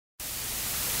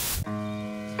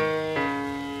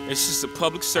It's just a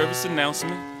public service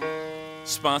announcement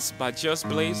sponsored by Just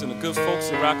Blaze and the good folks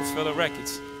at Rockefeller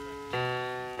Records.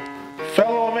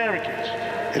 Fellow Americans,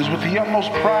 it is with the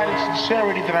utmost pride and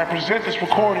sincerity that I present this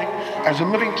recording as a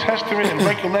living testament and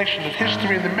recollection of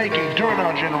history in the making during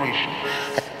our generation.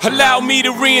 Allow me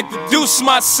to reintroduce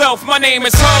myself. My name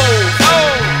is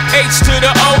Ho, H to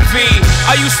the OV.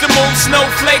 I used to move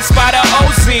snowflakes by the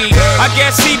OZ. I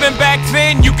guess even back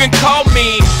then you can call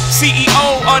me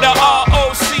CEO of the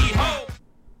ROC. Ho.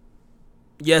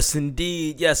 Yes,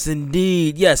 indeed. Yes,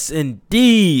 indeed. Yes,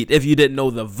 indeed. If you didn't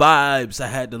know the vibes, I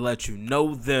had to let you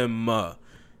know them.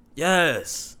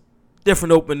 Yes.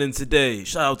 Different opening today.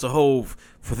 Shout out to Hove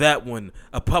for that one.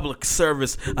 A public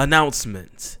service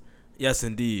announcement. Yes,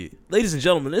 indeed. Ladies and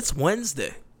gentlemen, it's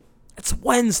Wednesday. It's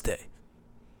Wednesday.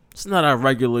 It's not our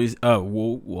regular...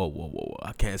 whoa.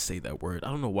 I can't say that word.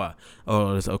 I don't know why.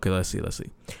 Oh, okay, let's see.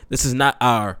 This is not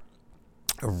our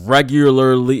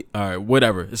regularly... All right,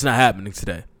 whatever. It's not happening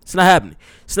today. It's not happening.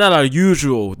 It's not our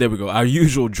usual... There we go. Our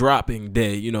usual dropping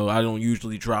day. You know, I don't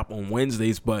usually drop on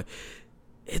Wednesdays, but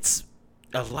it's...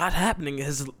 A lot happening.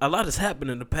 A lot has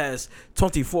happened in the past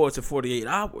 24 to 48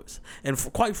 hours. And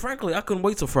quite frankly, I couldn't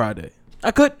wait till Friday.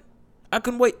 I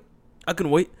couldn't wait.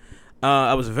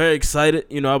 I was very excited.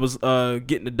 You know, I was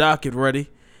getting the docket ready.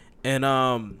 And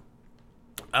I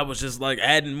was just like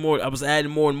adding more. I was adding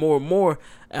more and more.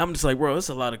 And I'm just like, bro, it's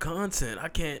a lot of content. I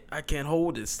can't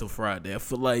hold this till Friday. I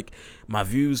feel like my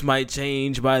views might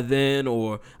change by then,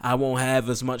 or I won't have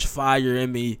as much fire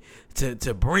in me to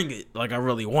bring it like I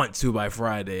really want to by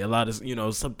Friday. A lot of,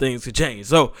 some things could change.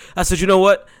 So I said, you know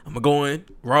what? I'm going to go in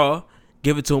raw,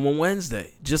 give it to him on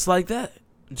Wednesday. Just like that.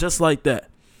 We got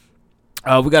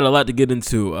a lot to get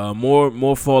into.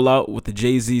 More fallout with the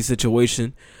Jay-Z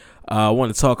situation. I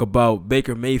want to talk about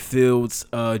Baker Mayfield's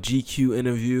GQ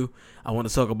interview. I want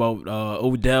to talk about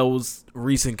Odell's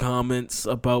recent comments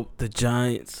about the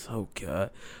Giants. Oh,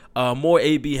 God. More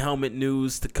AB helmet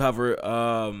news to cover.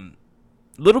 I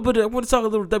want to talk a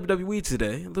little WWE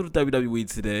today.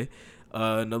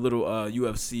 And a little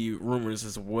UFC rumors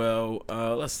as well.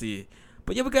 Let's see.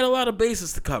 But yeah, we got a lot of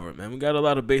bases to cover, man.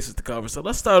 So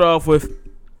let's start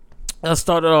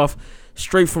it off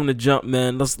straight from the jump,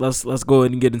 man. Let's go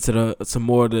ahead and get into some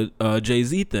more of the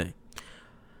Jay-Z thing.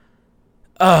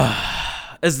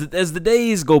 As the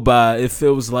days go by, it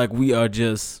feels like we are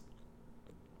just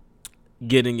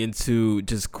getting into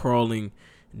just crawling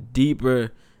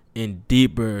deeper and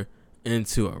deeper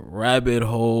into a rabbit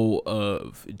hole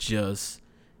of just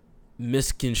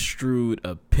misconstrued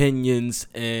opinions,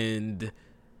 and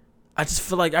I just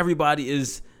feel like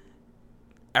everybody's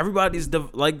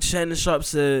like Shannon Sharp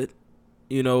said,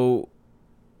 all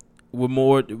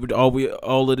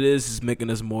it is making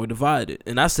us more divided.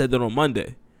 And I said that on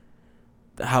Monday,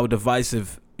 how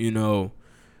divisive it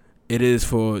is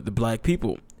for the black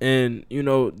people. And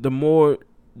the more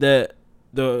that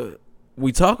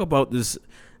we talk about this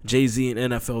Jay-Z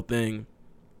and NFL thing,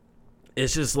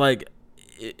 it's just like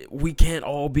we can't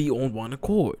all be on one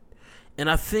accord. And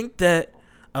I think that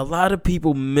a lot of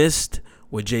people missed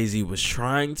what Jay-Z was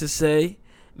trying to say.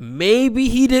 Maybe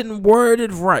he didn't word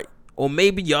it right, or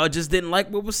maybe y'all just didn't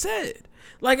like what was said.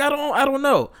 Like, I don't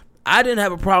know. I didn't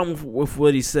have a problem with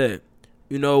what he said.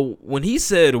 When he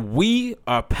said we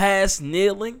are past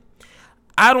kneeling,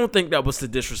 I don't think that was to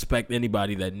disrespect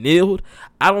anybody that kneeled.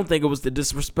 I don't think it was to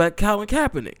disrespect Colin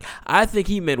Kaepernick. I think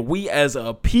he meant we as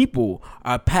a people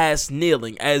are past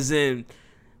kneeling, as in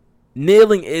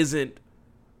kneeling isn't,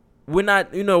 we're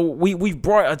not, we've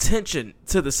brought attention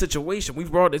to the situation.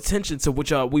 We've brought attention to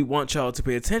what we want y'all to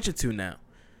pay attention to now.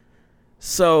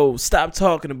 So stop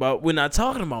talking about, we're not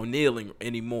talking about kneeling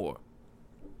anymore.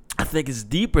 I think it's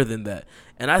deeper than that.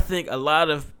 And I think a lot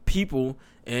of people,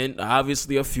 and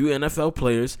obviously a few NFL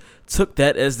players, took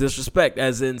that as disrespect,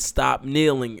 as in stop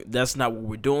kneeling. That's not what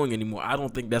we're doing anymore. I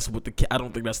don't think that's the case. I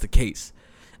don't think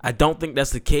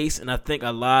that's the case, and I think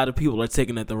a lot of people are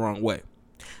taking it the wrong way.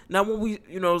 Now, when we,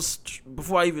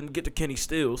 before I even get to Kenny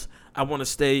Stills, I want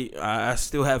to I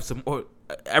still have some more.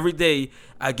 Every day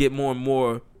I get more and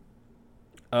more.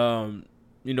 I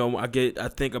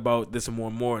think about this more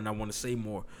and more, and I want to say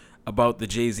more about the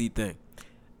Jay-Z thing.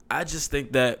 I just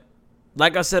think that,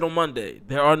 like I said on Monday,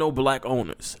 there are no black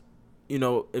owners.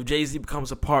 If Jay-Z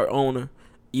becomes a part owner,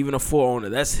 even a full owner,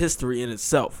 that's history in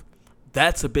itself.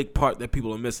 That's a big part that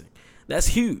people are missing. That's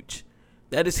huge.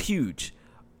 That is huge.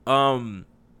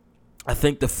 I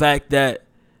think the fact that,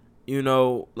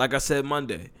 like I said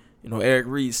Monday, Eric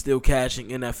Reid's still cashing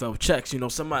NFL checks.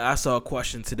 I saw a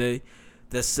question today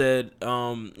that said,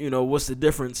 what's the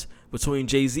difference between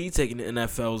Jay-Z taking the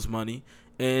NFL's money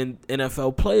and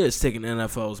NFL players taking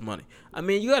NFL's money. I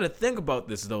mean, you got to think about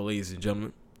this, though, ladies and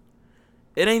gentlemen.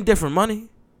 It ain't different money.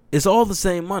 It's all the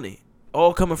same money,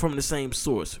 all coming from the same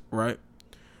source, right?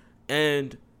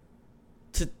 And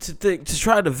to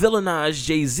try to villainize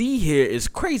Jay-Z here is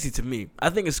crazy to me. I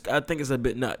think it's a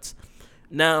bit nuts.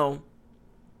 Now,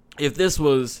 if this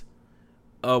was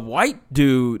a white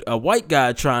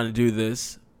guy trying to do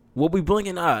this, we'll be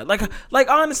blinking eye. Like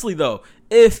honestly though,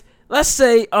 if let's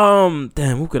say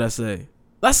who could I say?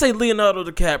 Let's say Leonardo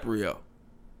DiCaprio.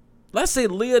 Let's say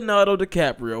Leonardo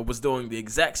DiCaprio was doing the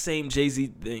exact same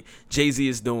Jay-Z thing Jay-Z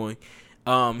is doing.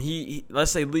 He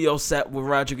let's say Leo sat with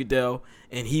Roger Goodell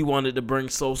and he wanted to bring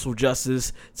social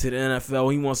justice to the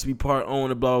NFL. He wants to be part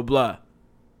owner, blah blah blah.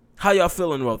 How y'all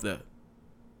feeling about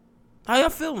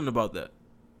that?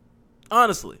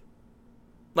 Honestly.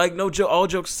 Like, no joke, all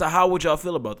jokes aside, how would y'all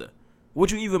feel about that?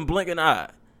 Would you even blink an eye?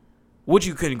 Would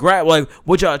you congrat? Like,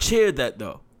 would y'all cheer that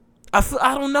though? I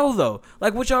don't know though.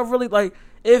 Like, would y'all really like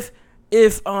if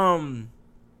what's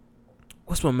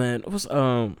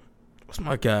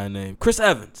my guy name? Chris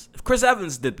Evans. If Chris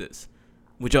Evans did this,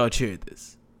 would y'all cheer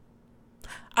this?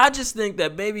 I just think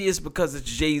that maybe it's because it's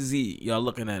Jay-Z. Y'all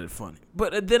looking at it funny.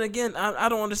 But then again, I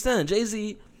don't understand.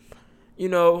 Jay-Z,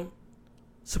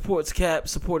 supported Cap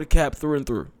through and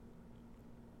through.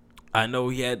 I know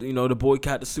he had, the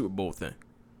boycott the Super Bowl thing.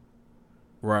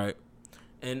 Right?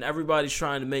 And everybody's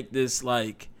trying to make this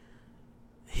like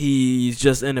he's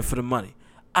just in it for the money.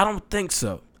 I don't think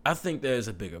so. I think there's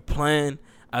a bigger plan.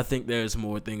 I think there's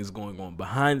more things going on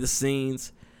behind the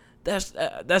scenes. But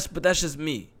that's just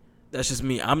me. That's just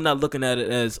me. I'm not looking at it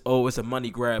as, it's a money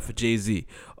grab for Jay-Z.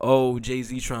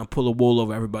 Jay-Z trying to pull a wool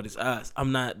over everybody's eyes.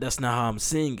 That's not how I'm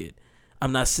seeing it.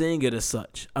 I'm not seeing it as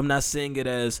such. I'm not seeing it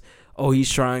as,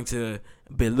 he's trying to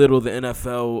belittle the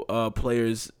NFL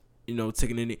players,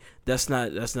 taking any. That's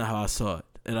not how I saw it.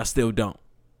 And I still don't.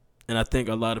 And I think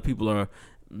a lot of people are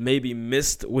maybe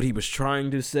missed what he was trying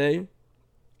to say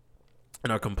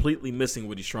and are completely missing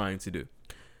what he's trying to do.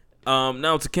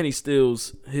 Now to Kenny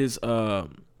Stills,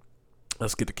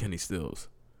 let's get to Kenny Stills.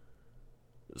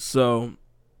 So,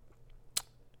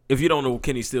 if you don't know what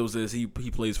Kenny Stills is, he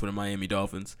plays for the Miami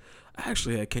Dolphins. I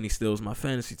actually had Kenny Stills my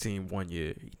fantasy team one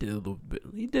year. He did a little bit.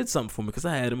 He did something for me because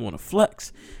I had him on a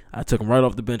flex. I took him right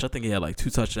off the bench. I think he had like 2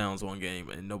 touchdowns one game,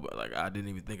 and nobody I didn't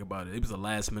even think about it. It was a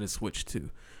last minute switch too.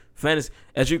 Fantasy,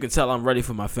 as you can tell, I'm ready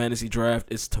for my fantasy draft.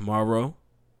 It's tomorrow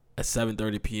at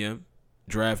 7:30 p.m.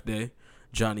 Draft day.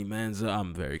 Johnny Manziel.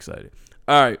 I'm very excited.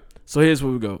 All right, so here's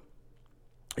where we go.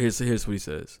 Here's what he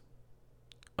says.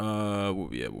 Where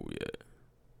we at?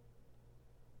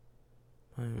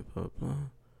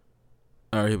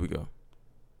 All right, here we go.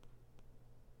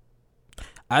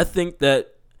 I think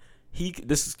that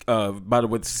by the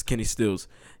way, this is Kenny Stills.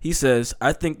 He says,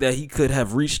 I think that he could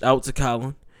have reached out to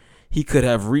Colin. He could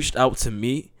have reached out to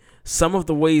me. Some of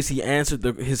the ways he answered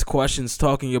his questions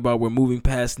talking about we're moving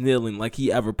past kneeling like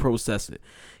he ever protested.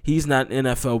 He's not an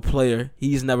NFL player.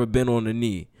 He's never been on the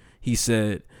knee. He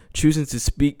said, choosing to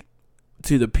speak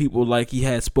to the people like he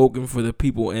had spoken for the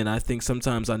people, and I think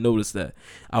sometimes I notice that.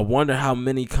 I wonder how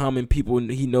many common people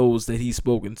he knows that he's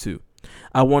spoken to.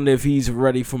 I wonder if he's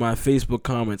ready for my Facebook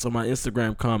comments or my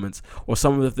Instagram comments or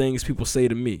some of the things people say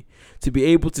to me. To be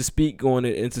able to speak on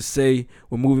it and to say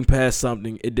we're moving past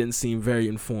something, it didn't seem very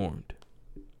informed.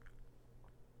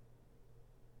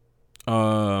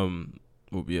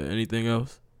 Anything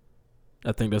else?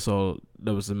 I think that's all.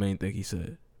 That was the main thing he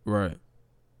said. Right.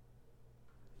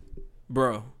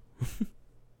 Bro,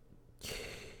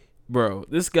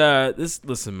 this guy,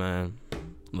 listen, man,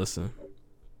 listen.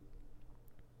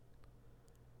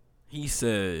 He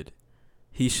said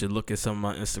he should look at some of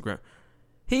my Instagram.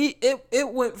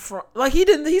 It went from like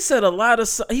he said a lot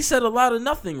of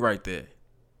nothing right there.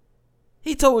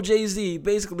 He told Jay-Z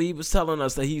basically he was telling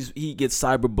us that he gets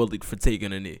cyberbullied for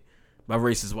taking a knee by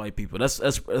racist white people. That's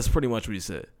pretty much what he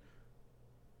said.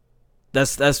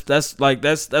 That's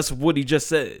what he just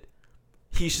said.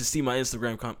 He should see my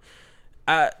Instagram comment.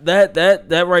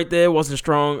 That right there wasn't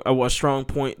strong. A strong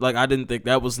point. Like, I didn't think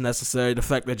that was necessary. The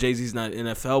fact that Jay-Z's not an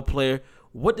NFL player,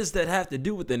 what does that have to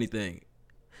do with anything?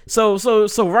 So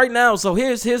right now, so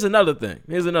here's another thing.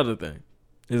 Here's another thing.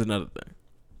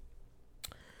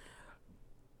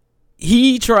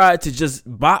 He tried to just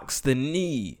box the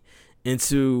knee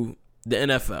into the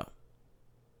NFL,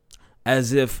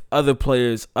 as if other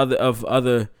players,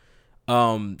 other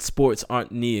sports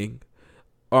aren't kneeling.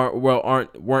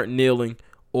 Weren't kneeling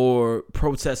or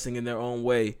protesting in their own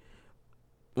way.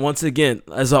 Once again,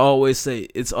 as I always say,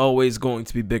 it's always going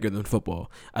to be bigger than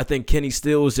football. I think Kenny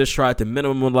Stills just tried to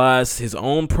minimalize his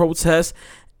own protest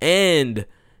and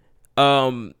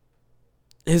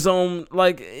his own,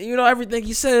 like, you know, everything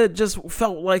he said just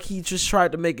felt like he just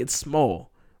tried to make it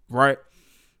small, right?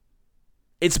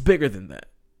 It's bigger than that.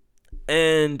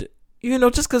 And, you know,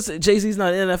 just because Jay-Z's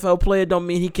not an NFL player don't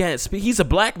mean he can't speak. He's a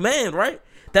black man, right?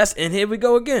 And here we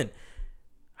go again.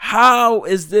 How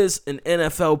is this an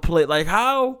NFL play? Like,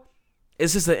 how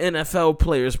is this an NFL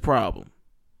player's problem?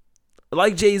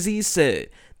 Like Jay-Z said,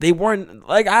 they weren't,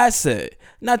 like I said,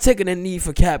 not taking a knee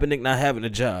for Kaepernick not having a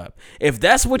job. If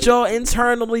that's what y'all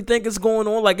internally think is going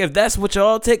on, like if that's what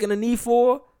y'all taking a knee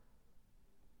for,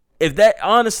 if that,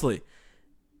 honestly,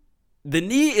 the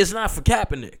knee is not for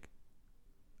Kaepernick.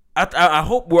 I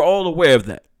hope we're all aware of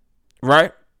that,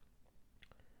 right?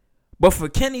 But for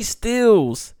Kenny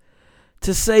Stills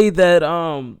to say that,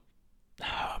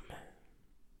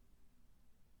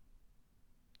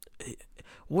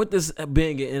 what does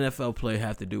being an NFL player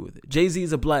have to do with it? Jay-Z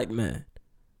is a black man.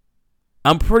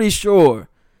 I'm pretty sure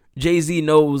Jay-Z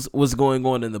knows what's going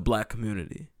on in the black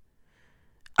community.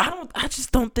 I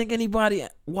just don't think anybody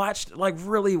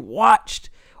really watched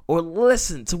or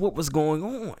listened to what was going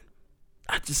on.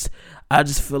 I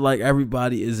just feel like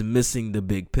everybody is missing the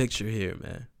big picture here,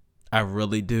 man. I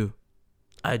really do.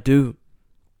 I do.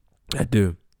 I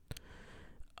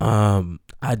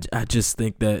just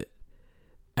think that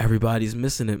everybody's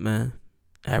missing it, man.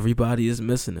 Everybody is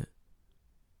missing it.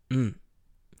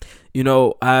 You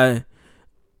know, I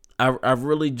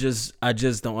really just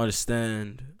don't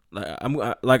understand.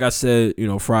 Like I said, you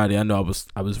know, Friday. I know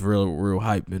I was real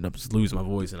hyped and I was losing my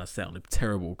voice and I sounded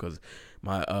terrible because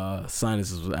my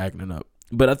sinuses was acting up.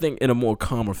 But I think in a more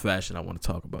calmer fashion, I want to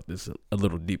talk about this a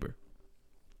little deeper.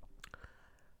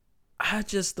 I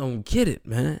just don't get it,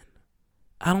 man.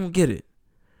 I don't get it.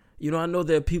 You know, I know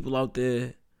there are people out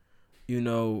there, you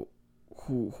know,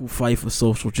 who fight for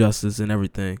social justice and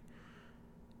everything.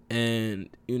 And,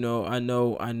 you know, I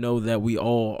know that we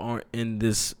all aren't in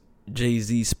this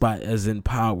Jay-Z spot as in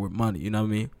power with money, you know what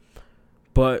I mean?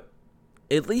 But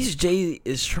at least Jay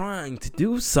is trying to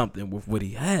do something with what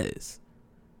he has.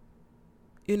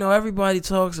 You know, everybody's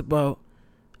talking about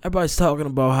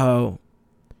how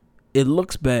it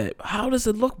looks bad. How does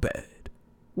it look bad?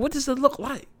 What does it look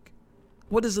like?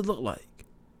 What does it look like?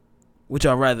 Would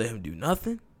y'all rather him do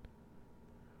nothing?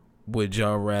 Would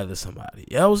y'all rather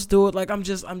somebody else do it? Like, I'm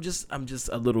just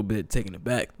a little bit taken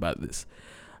aback by this.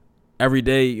 Every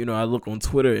day, you know, I look on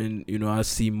Twitter and, you know, I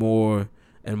see more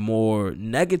and more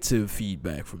negative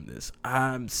feedback from this.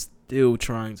 I'm still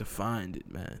trying to find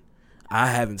it, man. I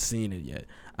haven't seen it yet.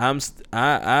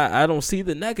 I don't see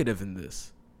the negative in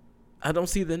this. I don't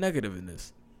see the negative in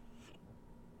this.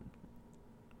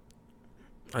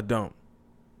 I don't.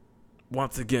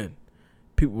 Once again,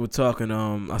 people were talking.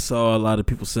 I saw a lot of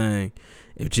people saying,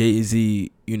 if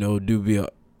Jay-Z, you know,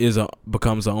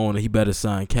 becomes an owner, he better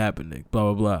sign Kaepernick. Blah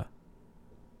blah blah.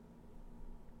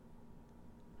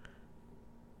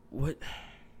 What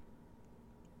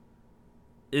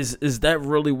is that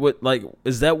really what, like,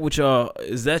 is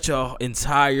that y'all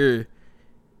entire,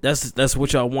 that's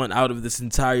what y'all want out of this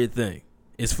entire thing,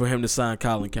 is for him to sign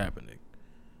Colin Kaepernick?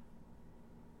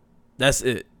 That's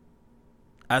it.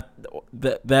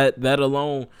 That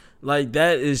alone, like,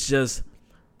 that is just,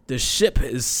 the ship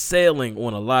is sailing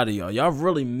on a lot of y'all. Y'all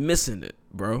really missing it,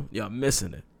 bro. Y'all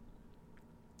missing it.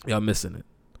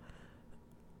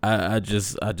 I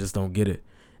just don't get it.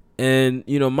 And,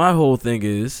 you know, my whole thing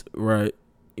is, right,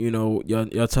 you know,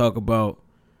 y'all talk about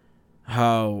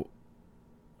how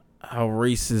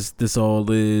racist this all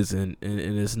is, and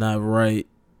it's not right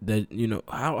that, you know,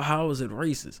 how is it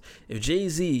racist? If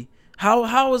Jay-Z,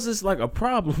 how is this like a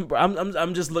problem?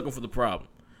 I'm just looking for the problem.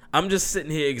 I'm just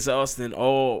sitting here exhausting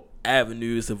all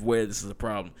avenues of where this is a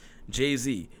problem.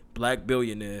 Jay-Z, black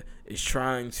billionaire, is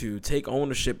trying to take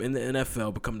ownership in the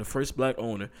NFL, become the first black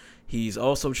owner. He's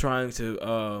also trying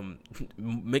to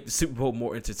make the Super Bowl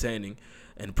more entertaining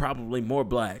and probably more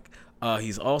black.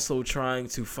 He's also trying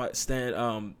to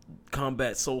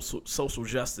combat social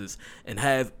justice and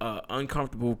have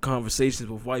uncomfortable conversations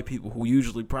with white people who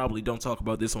usually probably don't talk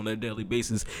about this on their daily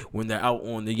basis when they're out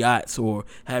on the yachts or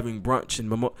having brunch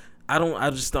and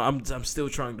I'm still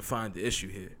trying to find the issue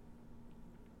here.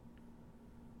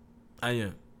 I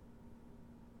am.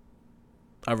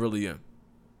 I really am.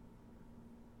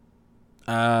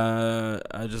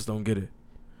 I just don't get it.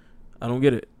 I don't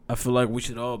get it. I feel like we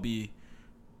should all be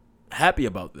happy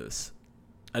about this.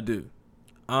 I do.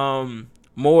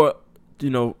 More, you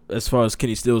know, as far as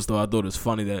Kenny Stills, though, I thought it was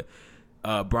funny that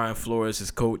Brian Flores,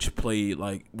 his coach, played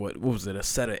like what was it, a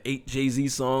set of 8 Jay-Z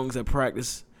songs at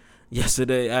practice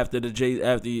yesterday after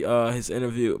his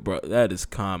interview. Bro, that is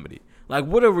comedy. Like,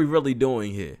 what are we really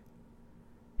doing here?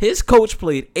 His coach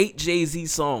played 8 Jay-Z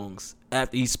songs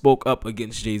after he spoke up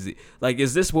against Jay-Z. Like,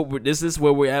 is this where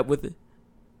we're at with it?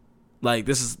 Like,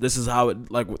 this is how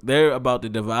it, like, they're about to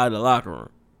divide the locker room.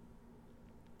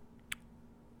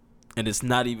 And it's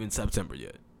not even September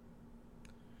yet.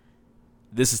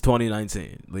 This is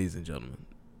 2019, ladies and gentlemen.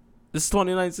 This is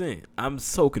 2019. I'm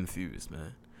so confused,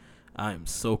 man. I am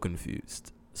so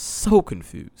confused. So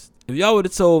confused. If y'all would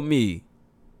have told me,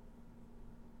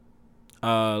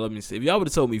 let me see. If y'all would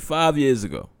have told me 5 years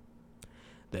ago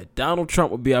that Donald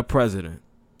Trump would be our president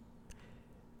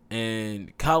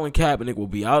and Colin Kaepernick will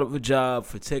be out of a job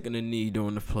for taking a knee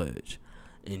during the pledge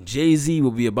and Jay-Z will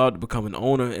be about to become an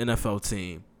owner of an NFL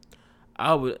team,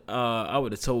 I would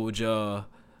have told y'all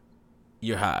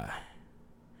you're high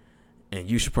and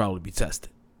you should probably be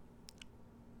tested.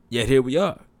 Yet here we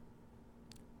are.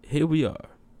 Here we are.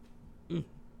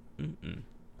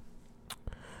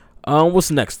 What's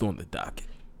next on the docket?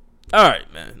 All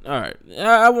right, man. All right.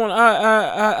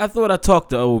 I thought I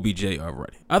talked to OBJ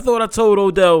already. I thought I told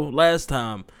Odell last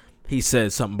time he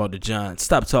said something about the Giants.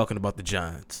 Stop talking about the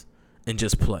Giants and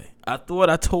just play. I thought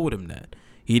I told him that.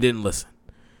 He didn't listen.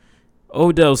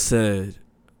 Odell said,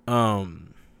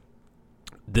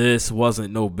 this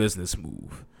wasn't no business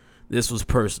move. This was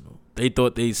personal. They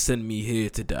thought they'd send me here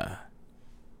to die.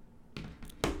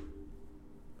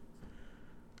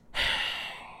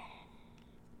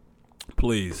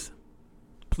 Please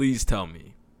tell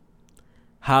me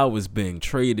how is being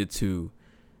traded to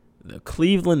the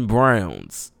Cleveland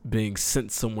Browns being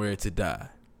sent somewhere to die.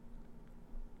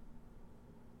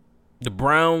 The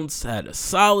Browns had a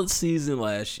solid season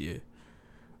last year.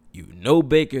 You know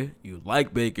Baker. You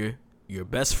like Baker. Your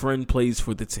best friend plays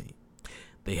for the team.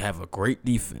 They have a great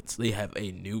defense. They have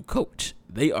a new coach.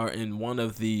 They are in one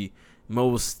of the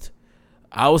most,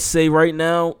 I would say right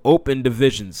now, open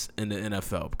divisions in the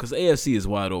NFL because the AFC is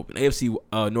wide open. AFC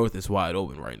North is wide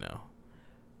open right now.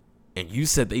 And you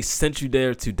said they sent you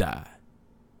there to die.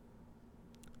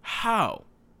 How?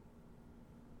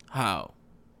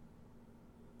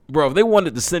 Bro, if they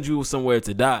wanted to send you somewhere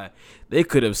to die, they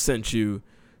could have sent you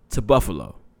to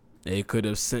Buffalo. They could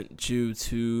have sent you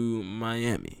to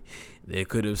Miami. They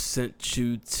could have sent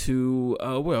you to,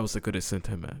 where else they could have sent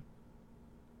him at?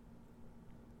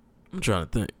 I'm trying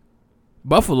to think.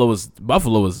 Buffalo is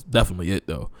definitely it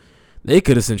though. They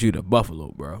could have sent you to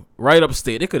Buffalo, bro. Right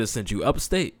upstate. They could have sent you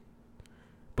upstate.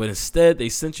 But instead they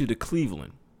sent you to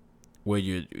Cleveland, where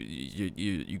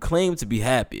you claim to be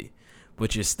happy,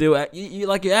 but you're still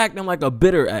you're acting like a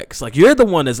bitter ex. Like you're the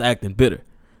one that's acting bitter.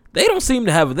 They don't seem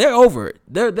to have it. They're over it.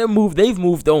 They've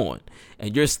moved on,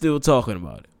 and you're still talking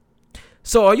about it.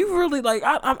 So are you really like?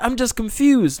 I'm just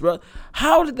confused, bro.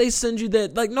 How did they send you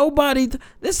that? Like nobody.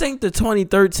 This ain't the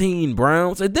 2013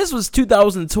 Browns. If this was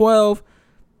 2012.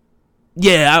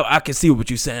 Yeah, I can see what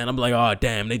you're saying. I'm like, oh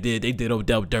damn, they did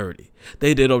Odell dirty.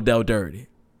 They did Odell dirty.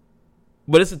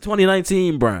 But it's the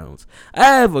 2019 Browns. I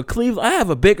have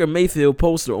a Baker Mayfield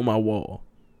poster on my wall.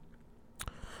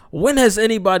 When has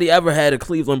anybody ever had a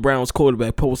Cleveland Browns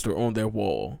quarterback poster on their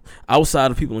wall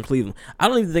outside of people in Cleveland? I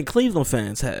don't even think Cleveland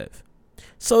fans have.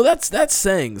 So that's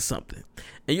saying something.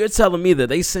 And you're telling me that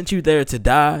they sent you there to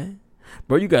die?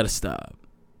 Bro, you got to stop.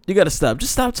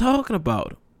 Just stop talking about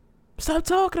them. Stop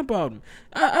talking about them.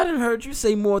 I done heard you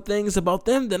say more things about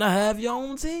them than I have your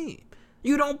own team.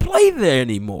 You don't play there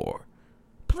anymore.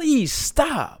 Please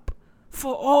stop.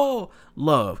 For all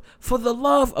love. For the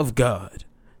love of God.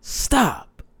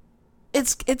 Stop.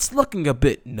 It's looking a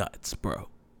bit nuts, bro.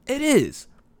 It is.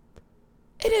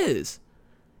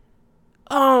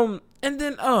 And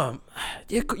then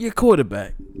your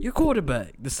quarterback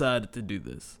decided to do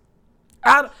this.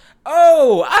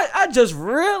 I just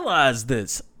realized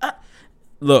this.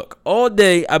 Look, all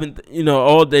day I've been,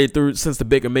 all day through since the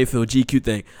Baker Mayfield GQ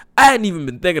thing, I hadn't even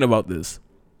been thinking about this.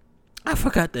 I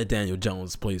forgot that Daniel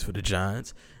Jones plays for the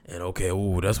Giants, and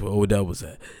that's where Odell was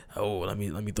at. Let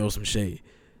me throw some shade.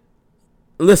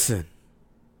 Listen,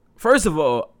 first of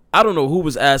all, I don't know who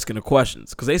was asking the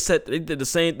questions because they did the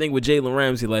same thing with Jalen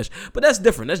Ramsey last year, but that's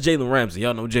different. That's Jalen Ramsey.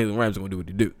 Y'all know Jalen Ramsey gonna do what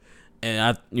he do,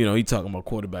 and he talking about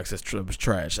quarterbacks that's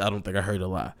trash. I don't think I heard a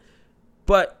lie,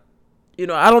 but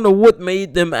I don't know what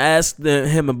made them ask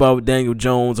him about Daniel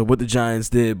Jones or what the Giants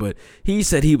did, but he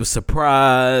said he was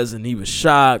surprised and he was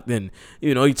shocked, and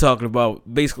he talking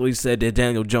about basically said that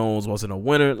Daniel Jones wasn't a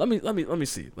winner. Let me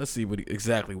see. Let's see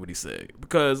exactly what he said,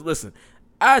 because listen.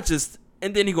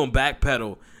 And then he gonna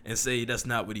backpedal and say that's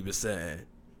not what he was saying.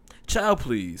 Child,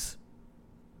 please.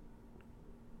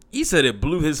 He said it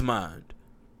blew his mind.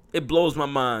 It blows my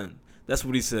mind. That's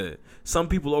what he said. Some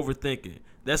people overthink it.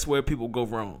 That's where people go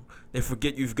wrong. They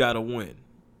forget you've got to win.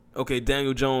 okay,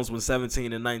 Daniel Jones was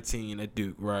 17 and 19 at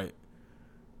Duke, right?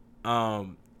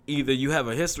 Either you have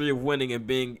a history of winning and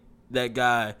being that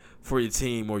guy for your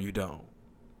team, or you don't.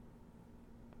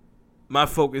 My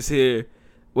focus here.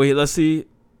 Wait, let's see.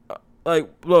 Look,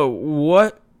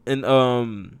 what? And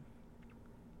then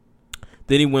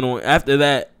he went on. After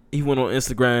that, he went on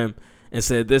Instagram and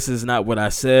said, "This is not what I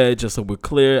said. Just so we're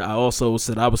clear. I also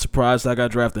said I was surprised I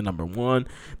got drafted number 1.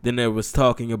 Then there was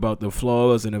talking about the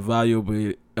flaws and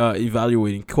evaluating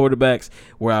quarterbacks,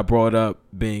 where I brought up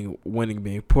being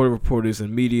reporters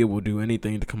and media will do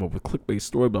anything to come up with clickbait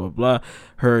story. Blah blah blah.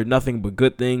 Heard nothing but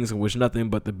good things and wish nothing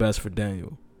but the best for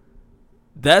Daniel."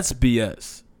 That's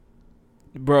BS,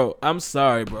 bro. I'm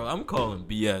sorry, bro. I'm calling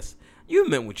BS. You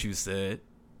meant what you said.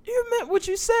 You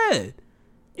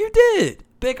did.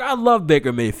 Baker, I love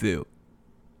Baker Mayfield.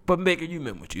 But Baker, you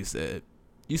meant what you said.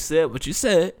 You said what you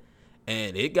said,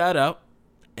 and it got out,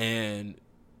 and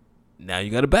now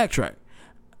you got to backtrack.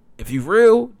 If you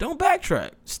real, don't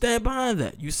backtrack. Stand behind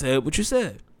that. You said what you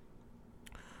said.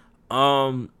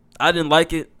 I didn't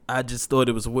like it. I just thought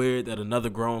it was weird that another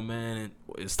grown man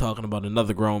is talking about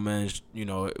another grown man,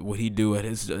 what he do at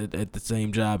the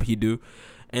same job he do.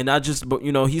 And I just,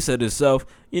 he said himself,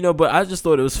 but I just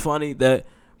thought it was funny that,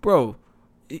 bro,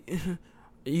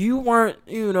 you weren't,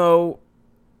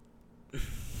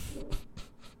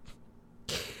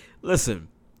 listen,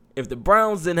 if the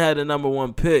Browns didn't have the number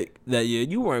 1 pick that year,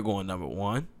 you weren't going number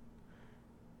 1.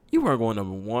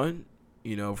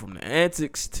 From the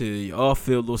antics to the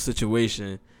off-field little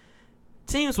situation,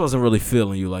 teams wasn't really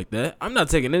feeling you like that. I'm not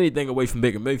taking anything away from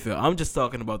Baker Mayfield. I'm just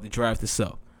talking about the draft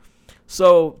itself.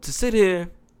 So to sit there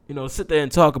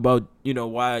and talk about,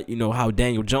 why, how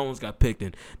Daniel Jones got picked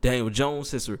and Daniel Jones'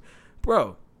 sister.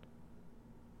 Bro,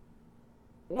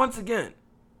 once again,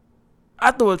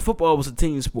 I thought football was a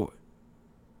team sport.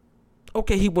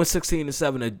 Okay, he went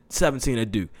 16-17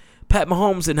 at Duke. Pat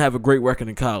Mahomes didn't have a great record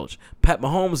in college. Pat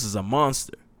Mahomes is a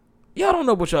monster. Y'all don't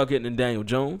know what y'all getting in Daniel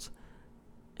Jones.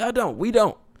 Y'all don't. We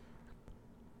don't.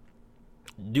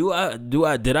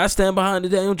 Did I stand behind the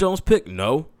Daniel Jones pick?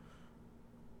 No.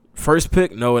 First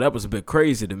pick? No, that was a bit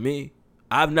crazy to me.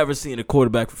 I've never seen a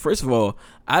quarterback. First of all,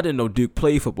 I didn't know Duke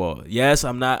played football. Yes,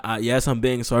 I'm not. Yes, I'm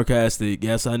being sarcastic.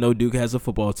 Yes, I know Duke has a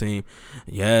football team.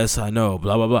 Yes, I know.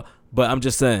 Blah blah blah. But I'm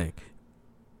just saying.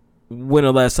 When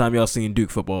the last time y'all seen Duke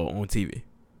football on TV?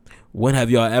 When have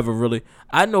y'all ever really?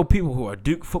 I know people who are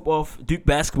Duke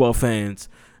basketball fans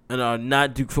and are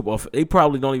not Duke football. They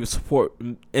probably don't even support.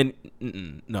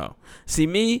 No. See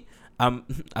me. I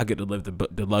get to live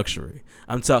the luxury.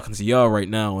 I'm talking to y'all right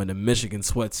now in a Michigan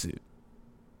sweatsuit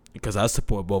because I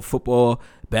support both football,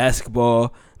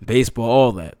 basketball, baseball,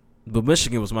 all that. But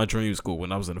Michigan was my dream school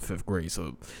when I was in the 5th grade,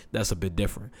 so that's a bit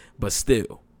different. But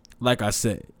still, like I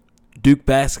said, Duke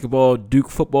basketball, Duke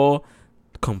football,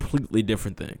 completely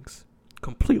different things.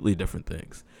 Completely different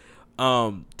things.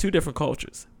 2 different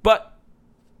cultures. But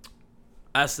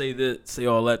I say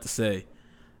all that to say,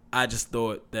 I just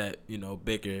thought that,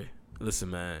 Baker, listen,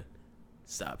 man,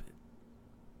 stop it.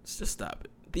 Just stop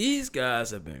it. These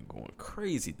guys have been going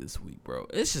crazy this week, bro.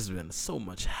 It's just been so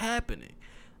much happening.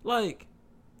 Like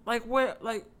where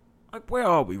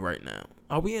are we right now?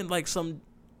 Are we in like some,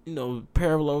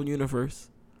 parallel universe?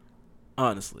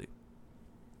 Honestly.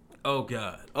 Oh,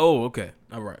 God. Oh, okay.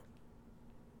 All right.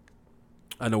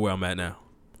 I know where I'm at now.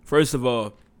 First of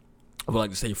all, I would like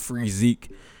to say free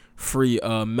Zeke, free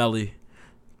Melly.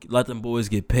 Let them boys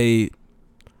get paid.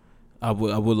 I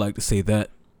would like to say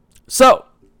that. So,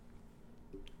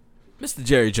 Mr.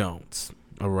 Jerry Jones.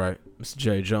 All right. Mr.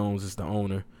 Jerry Jones is the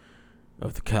owner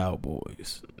of the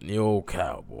Cowboys. The old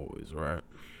Cowboys, right?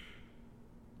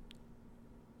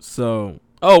 So,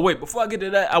 wait, before I get to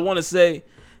that, I want to say,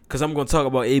 because I'm going to talk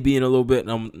about AB in a little bit,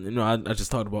 and I just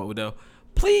talked about Odell.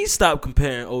 Please stop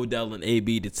comparing Odell and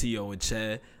AB to T.O. and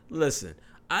Chad. Listen,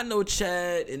 I know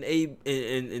Chad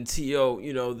and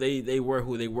T.O., they were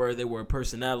who they were. They were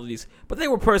personalities, but they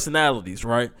were personalities,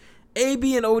 right?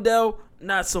 AB and Odell,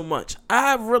 not so much.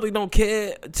 I really don't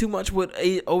care too much what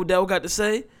Odell got to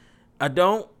say. I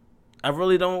don't. I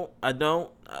really don't. I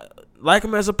like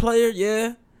him as a player,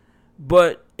 yeah.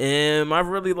 But am I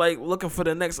really looking for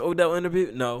the next Odell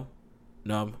interview? No.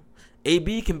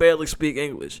 AB can barely speak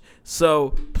English,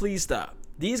 so please stop.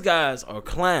 These guys are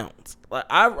clowns.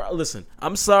 Listen.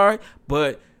 I'm sorry,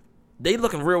 but they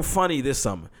looking real funny this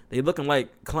summer. They looking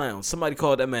like clowns. Somebody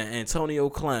called that man Antonio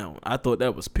Clown. I thought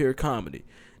that was pure comedy.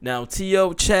 Now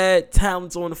T.O., Chad,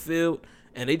 talents on the field,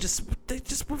 and they just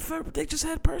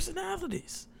had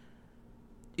personalities.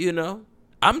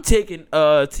 I'm taking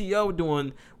T.O.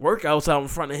 doing workouts out in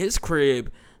front of his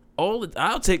crib.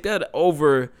 I'll take that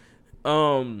over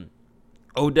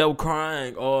Odell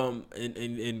crying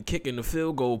and kicking the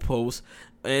field goal post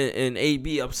and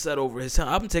AB upset over his time.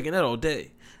 I'm taking that all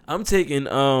day. I'm taking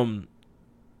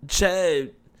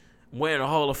Chad wearing a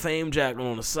Hall of Fame jacket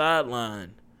on the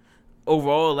sideline over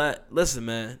all that. Listen,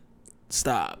 man,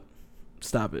 stop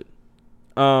it.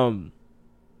 Now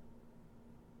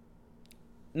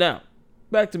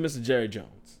back to Mr. Jerry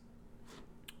Jones.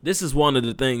 This is one of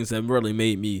the things that really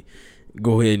made me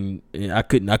go ahead and I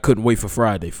couldn't wait for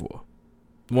Friday for.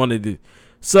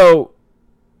 So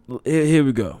here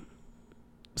we go.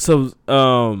 So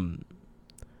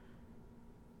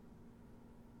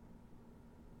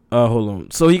hold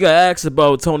on. So he got asked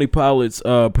about Tony Pollard's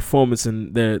performance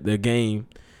in their game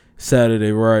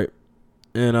Saturday, right?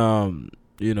 And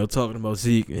talking about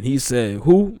Zeke, and he said,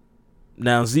 "Who?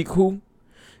 Now Zeke who?"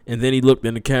 And then he looked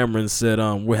in the camera and said,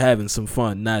 "We're having some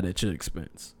fun, not at your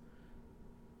expense."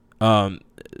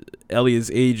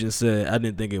 Elliott's agent said, "I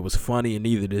didn't think it was funny, and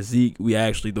neither did Zeke. We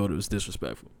actually thought it was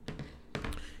disrespectful."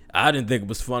 I didn't think it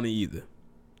was funny either.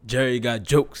 Jerry got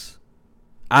jokes.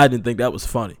 I didn't think that was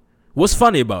funny. What's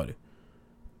funny about it?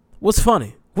 What's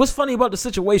funny? What's funny about the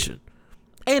situation?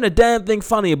 Ain't a damn thing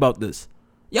funny about this.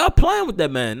 Y'all playing with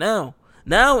that man now.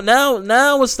 Now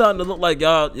it's starting to look like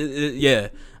y'all. Yeah,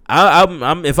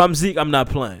 I'm. If I'm Zeke, I'm not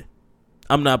playing.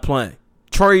 I'm not playing.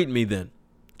 Trade me then.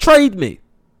 Trade me.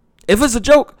 If it's a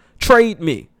joke, trade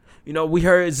me. We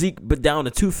heard Zeke but down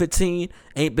to 215.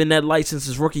 Ain't been that light since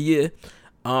his rookie year.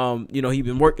 He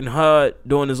been working hard,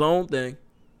 doing his own thing.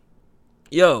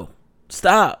 Yo,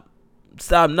 stop.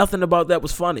 Nothing about that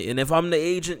was funny. And if I'm the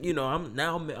agent,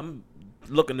 I'm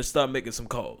looking to start making some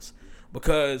calls,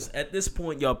 because at this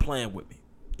point y'all playing with me.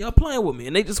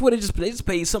 And they just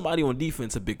paid somebody on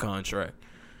defense a big contract.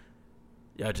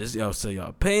 Y'all say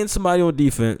y'all paying somebody on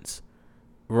defense,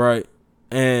 right?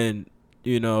 And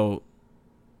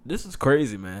this is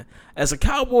crazy, man. As a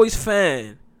Cowboys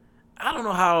fan, I don't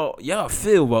know how y'all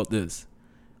feel about this.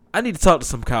 I need to talk to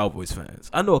some Cowboys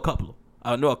fans. I know a couple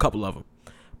of them.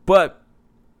 But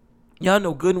y'all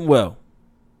know good and well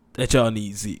that y'all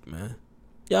need Zeke, man.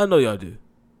 Y'all know y'all do.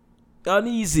 Y'all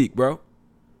need Zeke, bro.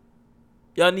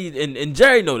 Y'all need, and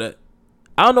Jerry know that.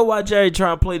 I don't know why Jerry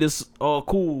trying to play this all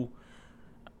cool.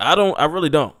 I really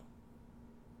don't.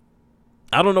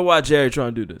 I don't know why Jerry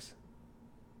trying to do this.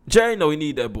 Jerry know he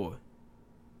need that boy.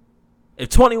 If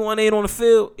 21 ain't on the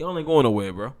field, he ain't going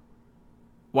nowhere, bro.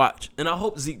 Watch. And I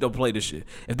hope Zeke don't play this year.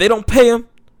 If they don't pay him,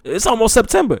 it's almost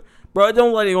September. Bro, it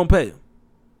don't like they gonna pay him.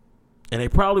 And they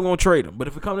probably won't trade him. But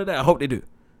if it comes to that, I hope they do.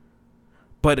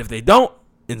 But if they don't,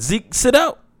 and Zeke sit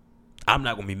out, I'm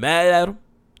not gonna be mad at him.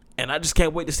 And I just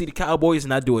can't wait to see the Cowboys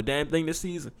not do a damn thing this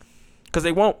season. Because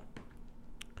they won't.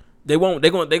 They're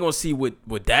gonna see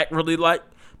what Dak really like.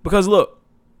 Because look,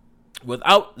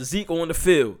 without Zeke on the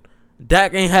field,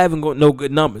 Dak ain't having no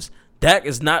good numbers. Dak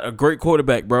is not a great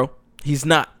quarterback, bro. He's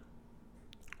not.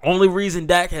 Only reason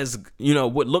Dak has,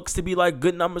 what looks to be like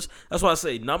good numbers, that's why I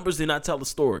say numbers do not tell the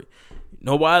story. You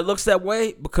know why it looks that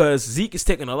way? Because Zeke is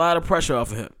taking a lot of pressure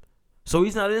off of him. So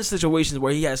he's not in situations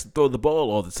where he has to throw the ball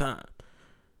all the time.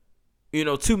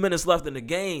 2 minutes left in the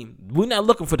game. We're not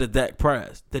looking for the Dak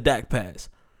pass.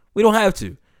 We don't have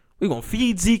to. We're going to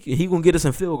feed Zeke, and he's going to get us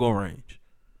in field goal range.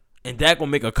 And Dak going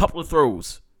to make a couple of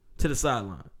throws to the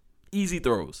sideline. Easy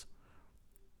throws.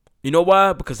 You know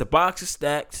why? Because the box is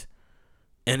stacked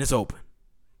and it's open.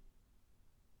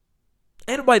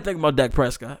 Ain't nobody thinking about Dak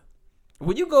Prescott.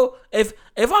 When you go, if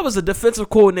I was a defensive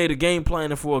coordinator game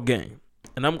planning for a game,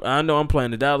 and I know I'm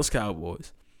playing the Dallas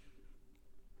Cowboys,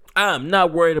 I'm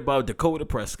not worried about Dakota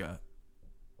Prescott.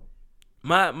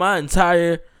 My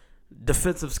entire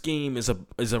defensive scheme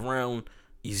is around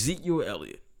Ezekiel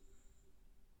Elliott.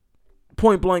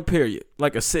 Point blank, period.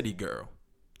 Like a city girl.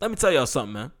 Let me tell y'all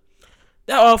something, man.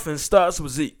 That offense starts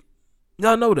with Zeke.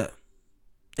 Y'all know that.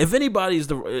 If anybody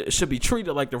should be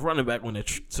treated like the running back when it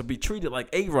should be treated like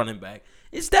a running back,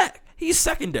 it's Dak. He's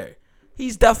secondary.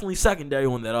 He's definitely secondary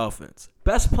on that offense.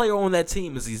 Best player on that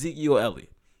team is Ezekiel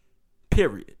Elliott.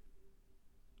 Period.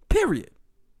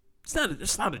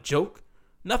 It's not a joke.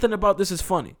 Nothing about this is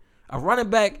funny. A running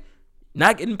back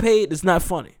not getting paid is not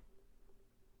funny.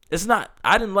 It's not.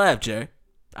 I didn't laugh, Jerry.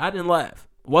 I didn't laugh.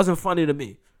 It wasn't funny to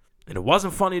me. And it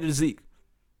wasn't funny to Zeke.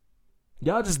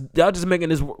 Y'all just making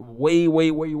this way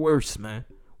worse, man.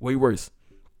 Way worse.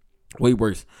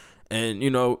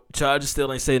 And, Chargers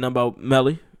still ain't saying nothing about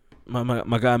Melly.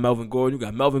 My guy Melvin Gordon. You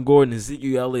got Melvin Gordon and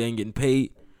Ezekiel Elliott ain't getting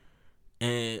paid.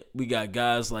 And we got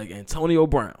guys like Antonio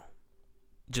Brown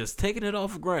just taking it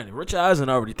off for granted. Rich Eisen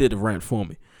already did the rant for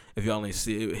me. If y'all ain't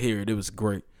see it, it was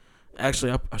great.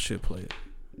 Actually, I should play it.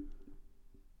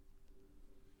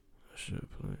 Shit,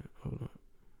 play. Hold on.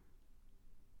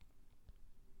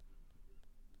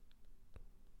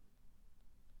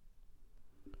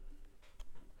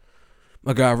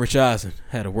 My guy Rich Eisen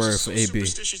had a word for AB.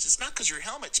 Superstitious. It's not because your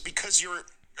helmet's because you're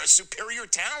a superior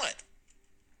talent.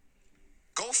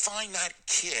 Go find that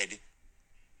kid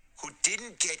who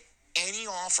didn't get any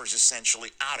offers essentially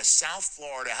out of South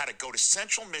Florida, had to go to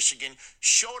Central Michigan,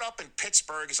 showed up in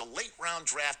Pittsburgh as a late round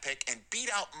draft pick and beat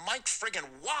out Mike friggin'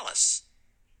 Wallace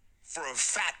for a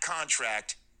fat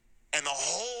contract. And the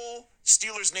whole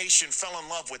Steelers nation fell in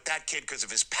love with that kid because of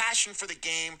his passion for the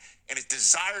game and his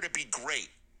desire to be great.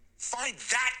 Find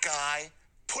that guy,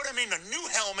 put him in a new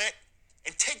helmet,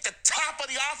 and take the top of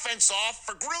the offense off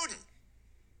for Gruden.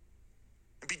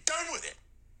 And be done with it.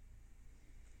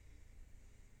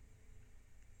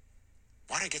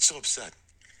 Why did I get so upset?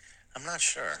 I'm not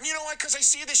sure. You know why? Because I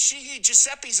see the Sheehy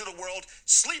Giuseppes of the world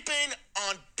sleeping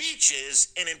on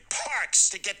beaches and in parks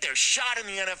to get their shot in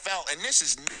the NFL, and this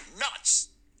is nuts.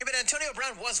 Yeah, but Antonio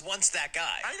Brown was once that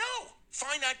guy. I know.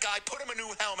 Find that guy, put him a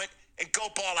new helmet, and go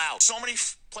ball out. So many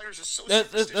players are so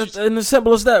That's as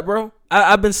simple as that, bro.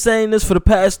 I've been saying this for the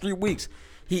past 3 weeks.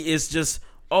 He is just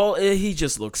he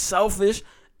just looks selfish.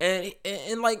 And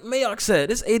like Mayock said,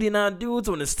 there's 89 dudes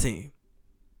on this team.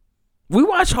 We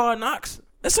watch Hard Knocks.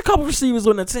 There's a couple receivers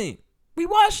on the team. We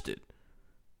watched it.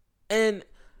 And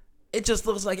it just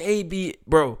looks like AB,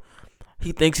 bro.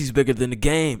 He thinks he's bigger than the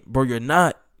game. Bro, you're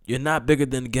not. You're not bigger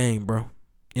than the game, bro.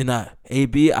 You're not.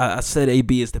 AB, I said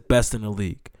AB is the best in the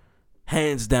league.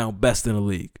 Hands down, best in the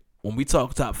league. When we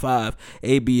talk top 5,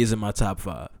 AB is in my top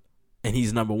 5. And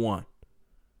he's number 1.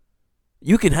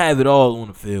 You can have it all on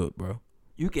the field, bro.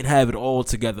 You can have it all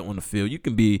together on the field. You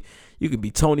can be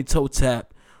Tony Toe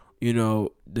Tap, you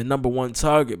know, the number 1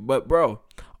 target. But, bro,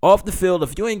 off the field,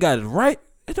 if you ain't got it right,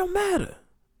 it don't matter.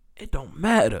 It don't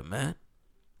matter, man.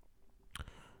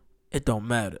 It don't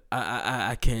matter.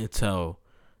 I can't tell.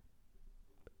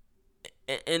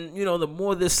 And, you know, the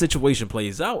more this situation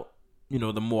plays out, you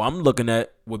know, the more I'm looking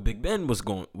at what Big Ben was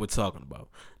talking about.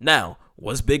 Now,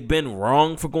 was Big Ben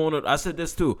wrong for going on? I said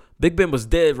this too. Big Ben was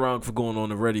dead wrong for going on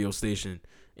the radio station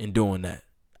and doing that.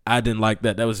 I didn't like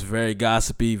that. That was very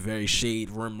gossipy, very shade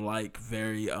room-like,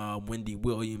 very Wendy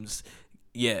Williams.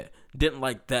 Yeah, didn't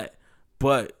like that.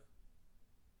 But,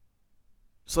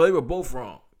 so they were both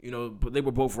wrong. You know, but they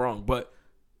were both wrong. But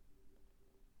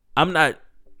I'm not,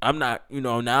 you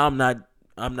know, now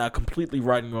I'm not completely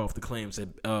writing off the claims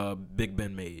that Big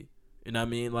Ben made. You know what I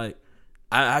mean? Like,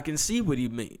 I can see what he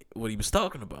made, what he was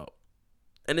talking about.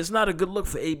 And it's not a good look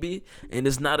for AB, and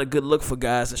it's not a good look for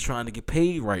guys that's trying to get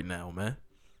paid right now, man.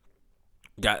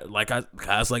 Guys like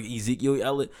Ezekiel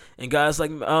Elliott and guys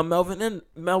like Melvin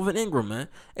Ingram, man.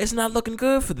 It's not looking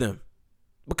good for them.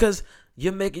 Because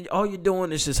all you're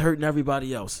doing is just hurting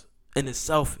everybody else. And it's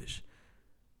selfish.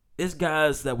 It's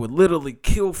guys that would literally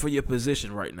kill for your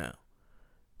position right now.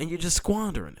 And you're just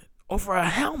squandering it. Over a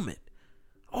helmet.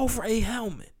 Over a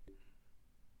helmet.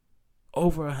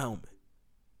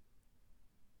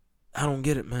 I don't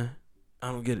get it, man.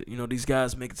 I don't get it. You know, these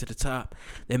guys make it to the top.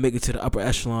 They make it to the upper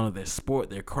echelon of their sport,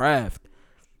 their craft.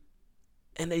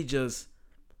 And they just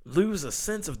lose a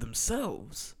sense of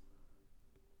themselves.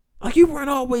 Like, you weren't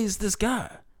always this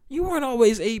guy. You weren't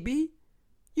always AB.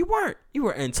 You weren't. You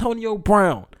were Antonio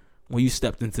Brown when you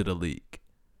stepped into the league.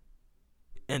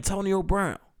 Antonio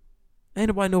Brown. Ain't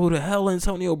nobody know who the hell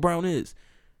Antonio Brown is.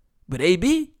 But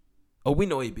AB? Oh, we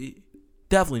know AB.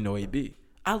 Definitely know AB.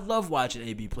 I love watching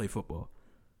AB play football.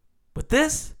 But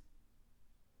this?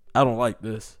 I don't like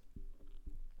this.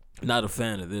 Not a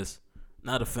fan of this.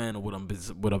 Not a fan of what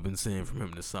I've been seeing from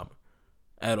him this summer.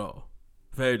 At all.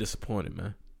 Very disappointed,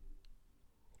 man.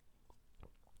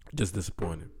 Just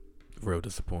disappointed. Real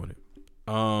disappointed.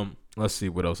 Let's see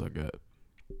what else I got.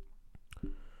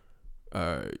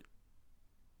 Alright.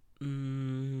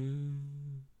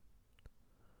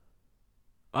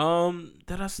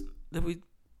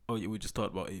 We just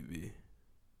talked about AB.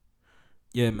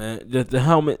 Yeah, man. The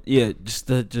helmet. Yeah, just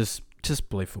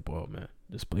play football, man.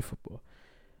 Just play football.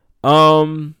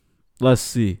 Let's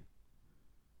see.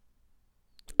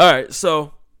 All right,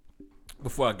 so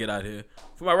before I get out here,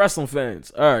 for my wrestling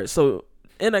fans. All right, so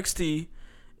NXT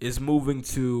is moving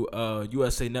to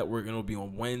USA Network, and it'll be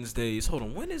on Wednesdays. Hold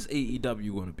on, when is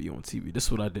AEW going to be on TV? This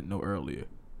is what I didn't know earlier.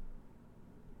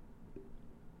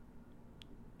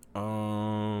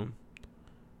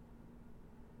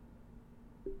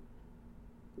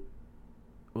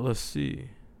 Let's see.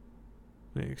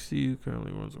 NXT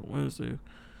currently runs on Wednesday.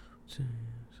 Which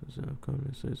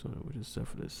is set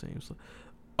for the same slot.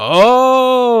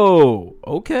 Oh,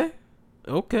 okay.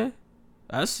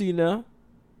 I see now.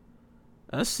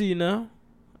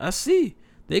 I see.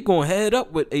 They going head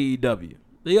up with AEW.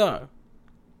 They are.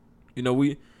 You know,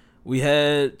 we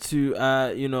had to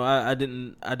I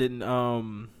didn't I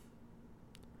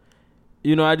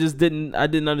just didn't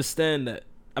understand that.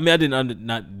 I mean, I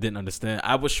didn't understand.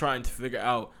 I was trying to figure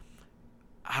out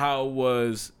how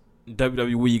was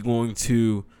WWE going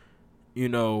to,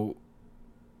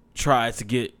 try to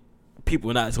get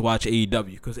people not to watch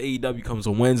AEW, because AEW comes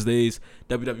on Wednesdays.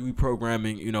 WWE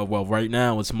programming, right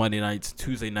now it's Monday nights,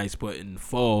 Tuesday nights, but in the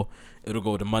fall it'll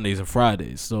go to Mondays and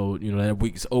Fridays. So that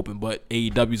week is open, but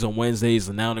AEW's on Wednesdays,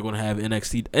 and now they're going to have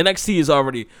NXT. NXT is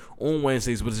already on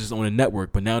Wednesdays, but it's just on the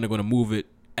network. But now they're going to move it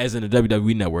as in the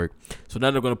WWE network. So now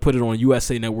they're going to put it on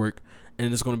USA Network,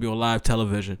 and it's going to be on live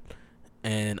television.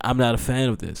 And I'm not a fan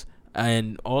of this.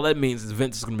 And all that means is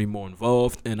Vince is going to be more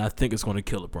involved, and I think it's going to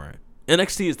kill the brand.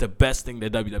 NXT is the best thing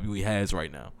that WWE has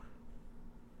right now.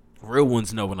 Real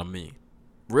ones know what I mean.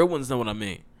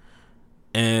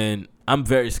 And I'm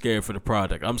very scared for the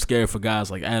product. I'm scared for guys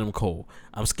like Adam Cole.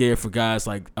 I'm scared for guys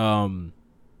like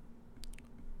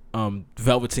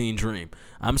Velveteen Dream.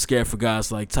 I'm scared for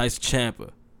guys like Tyson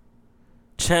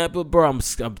Ciampa, bro,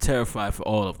 I'm terrified for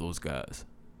all of those guys.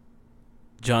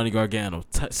 Johnny Gargano,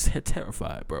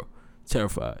 terrified, bro.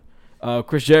 Terrified.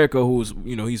 Chris Jericho, who's,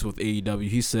 he's with AEW,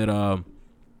 he said,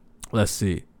 let's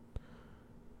see.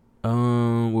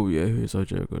 What we at here? So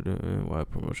Jericho, why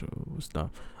promotion was done.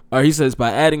 He says,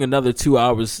 by adding another 2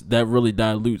 hours, that really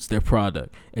dilutes their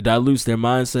product. It dilutes their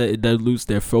mindset. It dilutes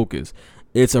their focus.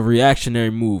 It's a reactionary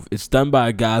move. It's done by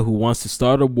a guy who wants to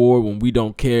start a war when we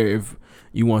don't care if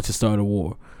you want to start a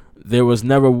war. That was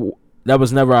never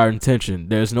our intention.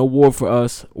 There's no war for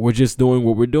us. We're just doing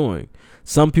what we're doing.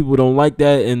 Some people don't like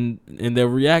that, and they're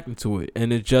reacting to it,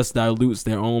 and it just dilutes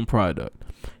their own product.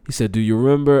 He said, do you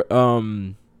remember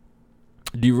in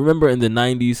the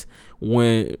 90s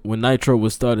when Nitro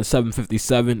was started at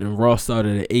 7:57 and Raw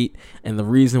started at 8, and the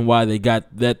reason why they got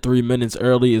that 3 minutes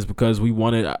early is because we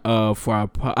wanted for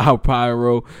our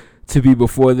pyro to be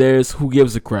before theirs? Who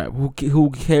gives a crap? Who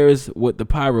cares what the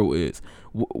pyro is?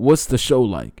 What's the show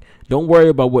like? Don't worry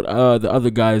about what the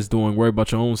other guy is doing. Worry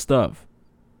about your own stuff.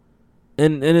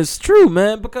 And it's true,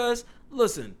 man, because,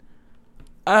 listen,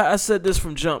 I said this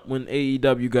from jump when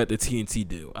AEW got the TNT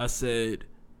deal. I said,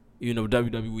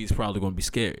 WWE is probably going to be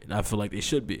scared, and I feel like they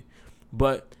should be.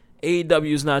 But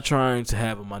AEW is not trying to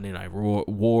have a Monday Night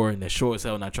War, and they're sure as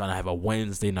hell not trying to have a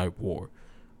Wednesday Night War.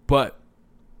 But,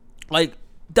 like,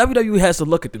 WWE has to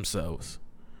look at themselves.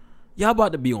 Y'all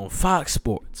about to be on Fox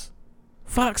Sports.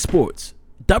 Fox Sports.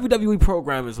 WWE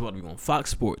program is about to be on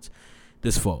Fox Sports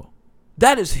this fall.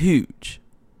 That is huge.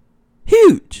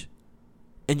 Huge.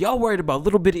 And y'all worried about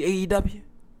little bitty AEW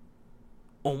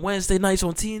on Wednesday nights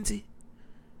on TNT?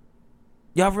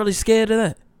 Y'all really scared of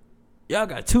that? Y'all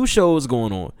got 2 shows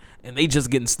going on, and they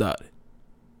just getting started.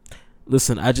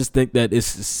 Listen, I just think that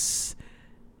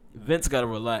Vince got to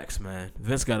relax, man.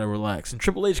 Vince got to relax. And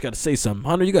Triple H got to say something.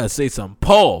 Hunter, you got to say something.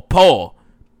 Paul,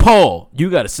 you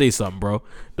got to say something, bro.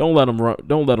 Don't let him ruin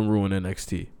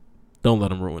NXT. Don't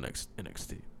let him ruin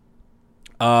NXT.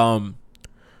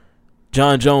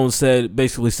 John Jones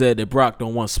basically said that Brock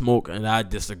don't want smoke, and I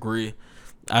disagree.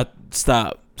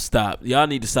 Stop. Y'all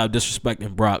need to stop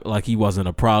disrespecting Brock like he wasn't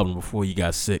a problem before he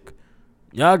got sick.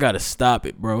 Y'all gotta stop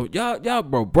it, bro. Y'all,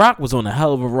 bro. Brock was on a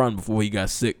hell of a run before he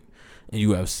got sick in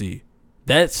UFC.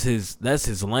 That's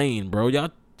his lane, bro.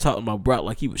 Y'all talking about Brock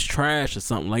like he was trash or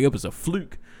something, like it was a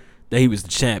fluke that he was the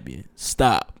champion.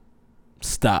 Stop.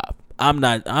 I'm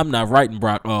not writing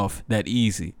Brock off that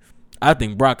easy. I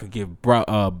think Brock could give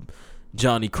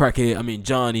Johnny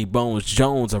Bones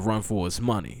Jones a run for his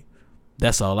money.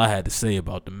 That's all I had to say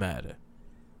about the matter.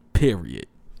 Period.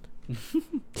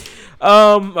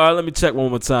 All right, let me check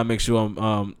one more time, make sure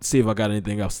I'm see if I got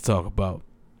anything else to talk about.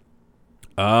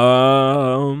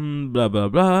 Blah blah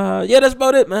blah. Yeah, that's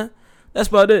about it, man. That's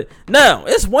about it. Now,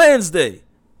 it's Wednesday.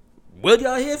 Will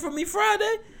y'all hear from me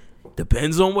Friday?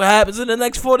 Depends on what happens in the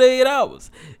next 48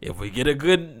 hours. If we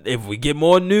get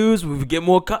more news, if we get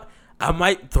more I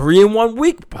might 3 in 1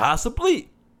 week, possibly.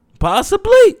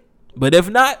 But if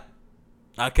not,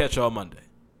 I'll catch y'all Monday.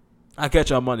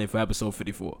 For episode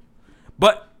 54.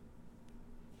 But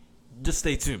just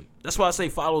stay tuned. That's why I say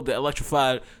follow the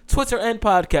Electrified Twitter and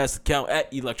podcast account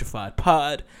at Electrified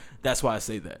Pod. That's why I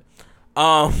say that.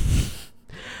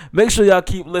 Make sure y'all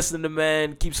keep listening,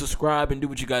 man. Keep subscribing. Do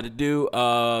what you got to do.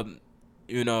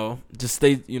 Just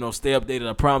stay updated.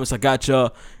 I promise. I got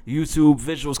y'all YouTube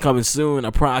visuals coming soon.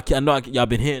 I know y'all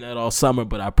been hearing that all summer,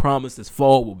 but I promise this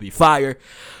fall will be fire.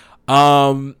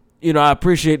 I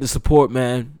appreciate the support,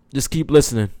 man. Just keep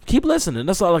listening.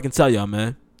 That's all I can tell y'all,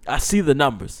 man. I see the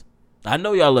numbers. I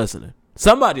know y'all listening.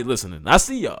 Somebody listening. I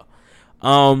see y'all.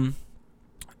 I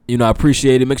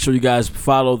appreciate it. Make sure you guys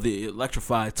follow the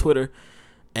Electrified Twitter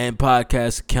and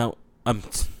podcast account. And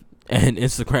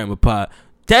Instagram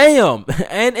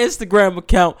and Instagram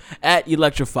account at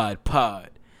Electrified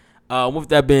Pod. With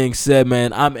that being said,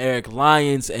 man, I'm Eric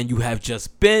Lyons, and you have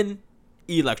just been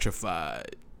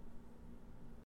electrified.